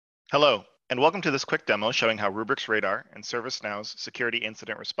Hello, and welcome to this quick demo showing how Rubrik's Radar and ServiceNow's Security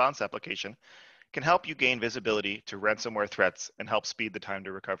Incident Response application can help you gain visibility to ransomware threats and help speed the time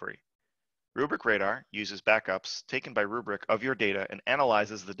to recovery. Rubrik Radar uses backups taken by Rubrik of your data and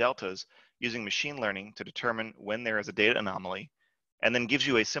analyzes the deltas using machine learning to determine when there is a data anomaly, and then gives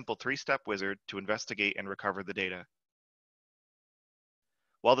you a simple three-step wizard to investigate and recover the data.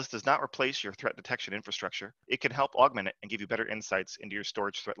 While this does not replace your threat detection infrastructure, it can help augment it and give you better insights into your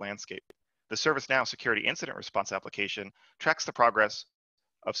storage threat landscape. The ServiceNow Security Incident Response application tracks the progress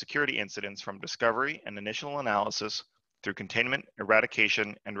of security incidents from discovery and initial analysis through containment,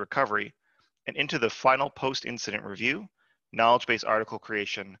 eradication, and recovery, and into the final post-incident review, knowledge base article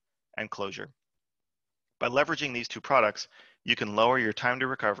creation, and closure. By leveraging these two products, you can lower your time to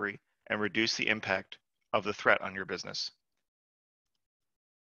recovery and reduce the impact of the threat on your business.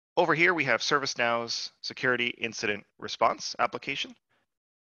 Over here, we have ServiceNow's Security Incident Response application.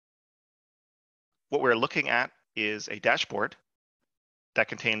 What we're looking at is a dashboard that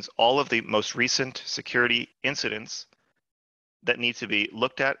contains all of the most recent security incidents that need to be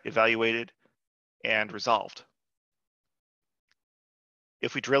looked at, evaluated, and resolved.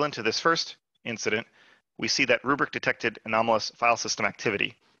 If we drill into this first incident, we see that Rubrik detected anomalous file system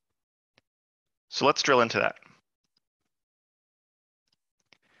activity. So let's drill into that.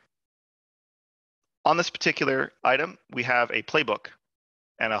 On this particular item, we have a playbook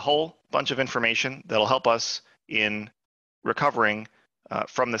and a whole bunch of information that'll help us in recovering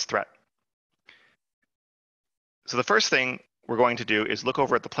from this threat. So the first thing we're going to do is look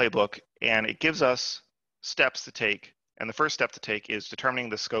over at the playbook, and it gives us steps to take. And the first step to take is determining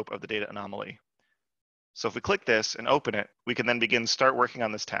the scope of the data anomaly. So if we click this and open it, we can then start working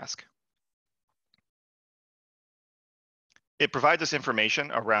on this task. It provides us information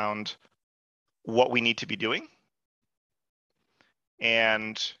around what we need to be doing,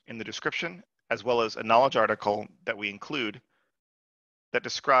 and in the description, as well as a knowledge article that we include that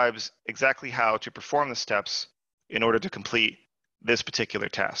describes exactly how to perform the steps in order to complete this particular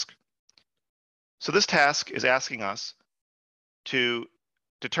task. So this task is asking us to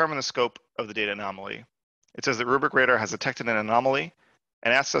determine the scope of the data anomaly. It says that Rubrik Radar has detected an anomaly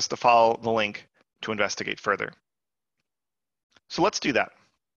and asks us to follow the link to investigate further. So let's do that.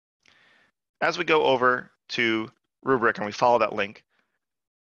 As we go over to Rubrik and we follow that link,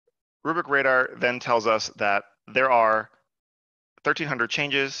 Rubrik Radar then tells us that there are 1,300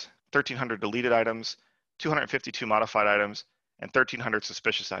 changes, 1,300 deleted items, 252 modified items, and 1,300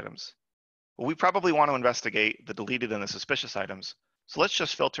 suspicious items. Well, we probably want to investigate the deleted and the suspicious items, so let's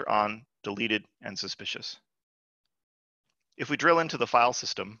just filter on deleted and suspicious. If we drill into the file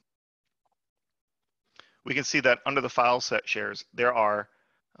system, we can see that under the file set shares, there are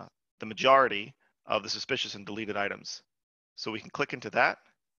the majority of the suspicious and deleted items. So we can click into that,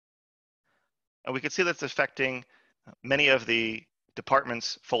 and we can see that's affecting many of the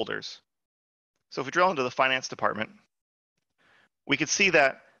department's folders. So if we drill into the finance department, we can see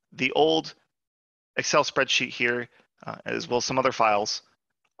that the old Excel spreadsheet here, as well as some other files,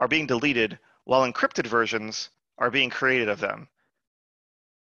 are being deleted while encrypted versions are being created of them.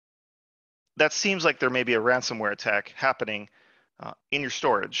 That seems like there may be a ransomware attack happening in your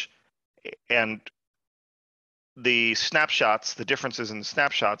storage. And the snapshots, the differences in the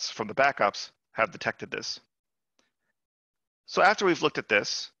snapshots from the backups have detected this. So after we've looked at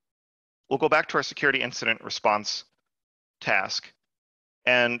this, we'll go back to our security incident response task,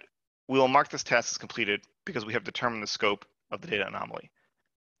 and we will mark this task as completed because we have determined the scope of the data anomaly.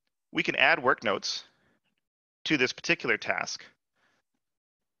 We can add work notes to this particular task.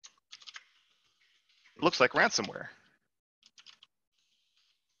 It looks like ransomware.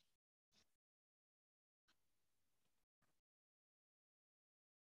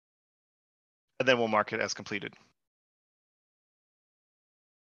 And then we'll mark it as completed.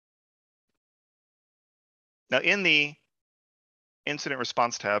 Now in the incident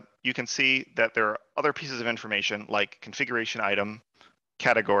response tab, you can see that there are other pieces of information like configuration item,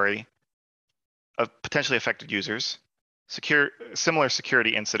 category of potentially affected users, similar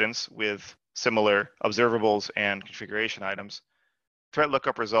security incidents with similar observables and configuration items, threat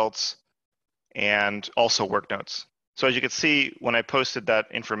lookup results, and also work notes. So as you can see, when I posted that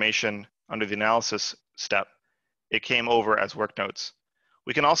information under the analysis step, it came over as work notes.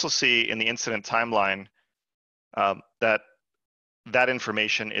 We can also see in the incident timeline that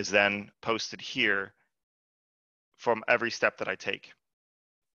information is then posted here from every step that I take.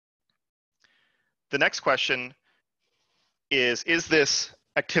 The next question is this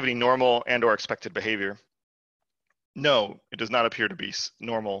activity normal and or expected behavior? No, it does not appear to be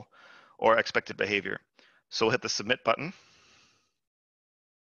normal or expected behavior. So we'll hit the submit button.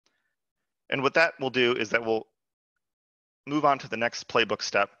 And what that will do is that we'll move on to the next playbook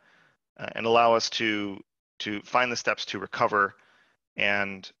step and allow us to find the steps to recover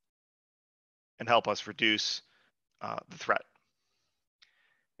and help us reduce the threat.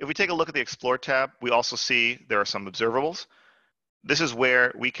 If we take a look at the Explore tab, we also see there are some observables. This is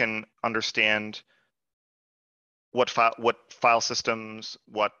where we can understand what file systems,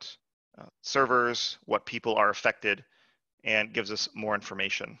 what servers, what people are affected, and gives us more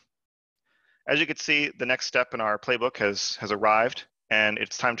information. As you can see, the next step in our playbook has arrived, and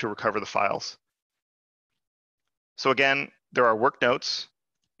it's time to recover the files. So again, there are work notes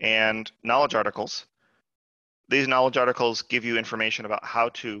and knowledge articles. These knowledge articles give you information about how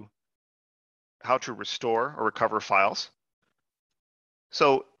to restore or recover files.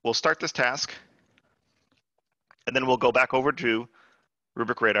 So we'll start this task, and then we'll go back over to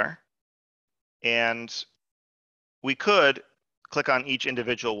Rubrik Radar, and we could click on each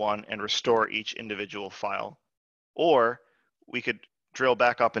individual one and restore each individual file, or we could drill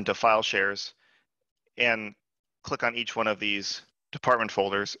back up into file shares and click on each one of these department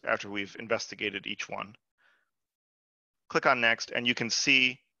folders after we've investigated each one. Click on next, and you can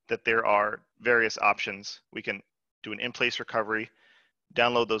see that there are various options. We can do an in-place recovery,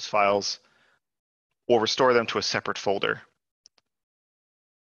 download those files, or restore them to a separate folder.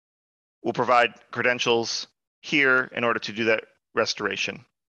 We'll provide credentials here in order to do that restoration.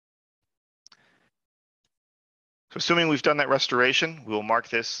 So assuming we've done that restoration, we will mark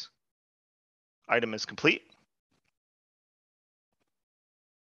this item as complete.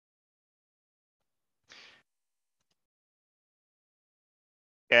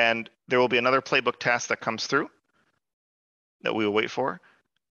 And there will be another playbook task that comes through that we will wait for,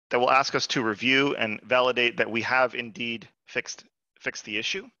 that will ask us to review and validate that we have indeed fixed the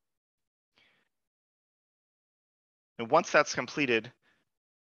issue. And once that's completed,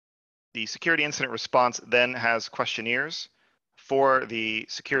 the security incident response then has questionnaires for the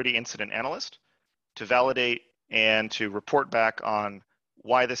security incident analyst to validate and to report back on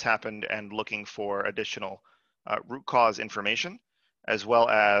why this happened and looking for additional root cause information, as well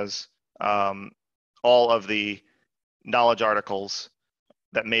as all of the knowledge articles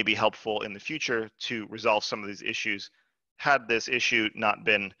that may be helpful in the future to resolve some of these issues had this issue not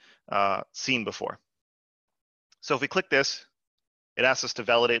been seen before. So if we click this, it asks us to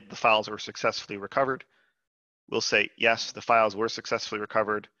validate the files were successfully recovered. We'll say, yes, the files were successfully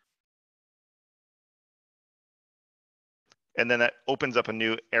recovered. And then that opens up a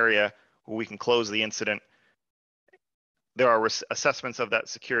new area where we can close the incident. There are assessments of that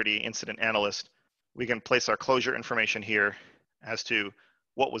security incident analyst. We can place our closure information here as to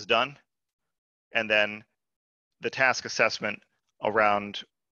what was done, and then the task assessment around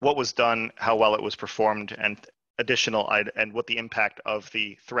what was done, how well it was performed, and and what the impact of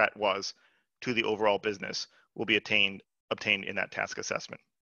the threat was to the overall business will be obtained in that task assessment.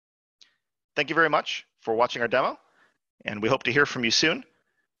 Thank you very much for watching our demo, and we hope to hear from you soon.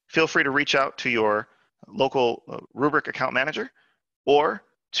 Feel free to reach out to your local Rubrik account manager or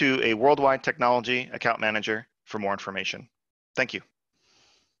to a worldwide technology account manager for more information. Thank you.